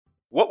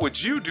What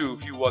would you do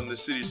if you won the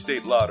Citi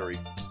State Lottery?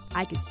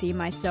 I could see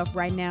myself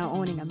right now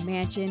owning a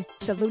mansion,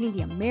 saluting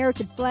the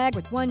American flag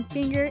with one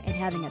finger, and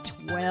having a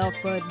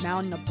 12-foot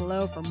mountain of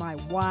blow for my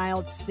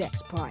wild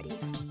sex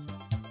parties.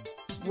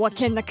 What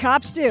can the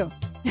cops do?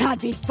 I'd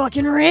be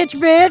fucking rich,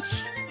 bitch!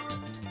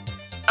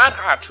 I'd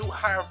hire 2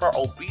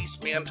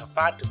 hyper-obese men to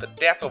fight to the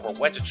death over a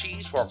wedge of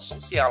cheese for a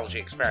sociology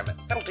experiment.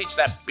 That'll teach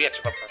that bitch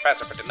of a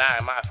professor for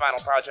denying my final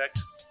project.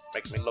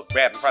 Makes me look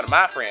bad in front of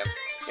my friends.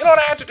 You know what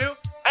I had to do?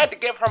 I had to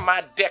give her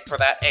my dick for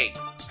that A.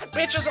 That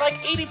bitch is like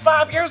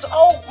 85 years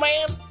old,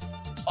 man!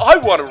 I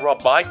want to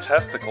rub my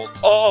testicles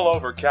all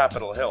over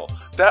Capitol Hill.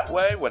 That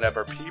way,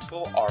 whenever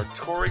people are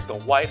touring the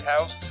White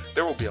House,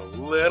 there will be a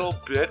little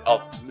bit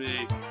of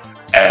me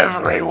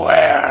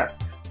everywhere.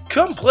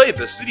 Come play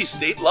the Citi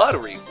State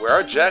Lottery, where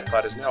our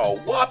jackpot is now a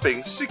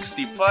whopping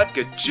 $65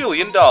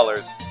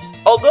 gajillion.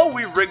 Although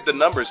we rigged the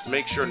numbers to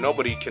make sure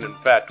nobody can in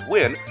fact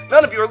win,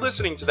 none of you are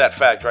listening to that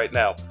fact right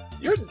now.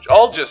 You're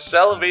all just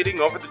salivating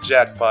over the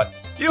jackpot.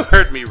 You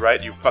heard me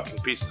right, you fucking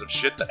pieces of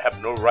shit that have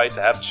no right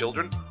to have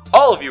children.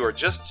 All of you are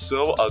just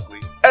so ugly.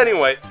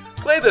 Anyway,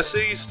 play the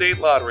Citi State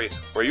Lottery,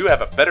 where you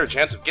have a better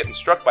chance of getting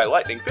struck by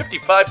lightning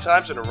 55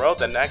 times in a row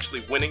than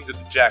actually winning the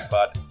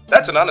jackpot.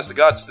 That's an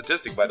honest-to-God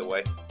statistic, by the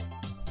way.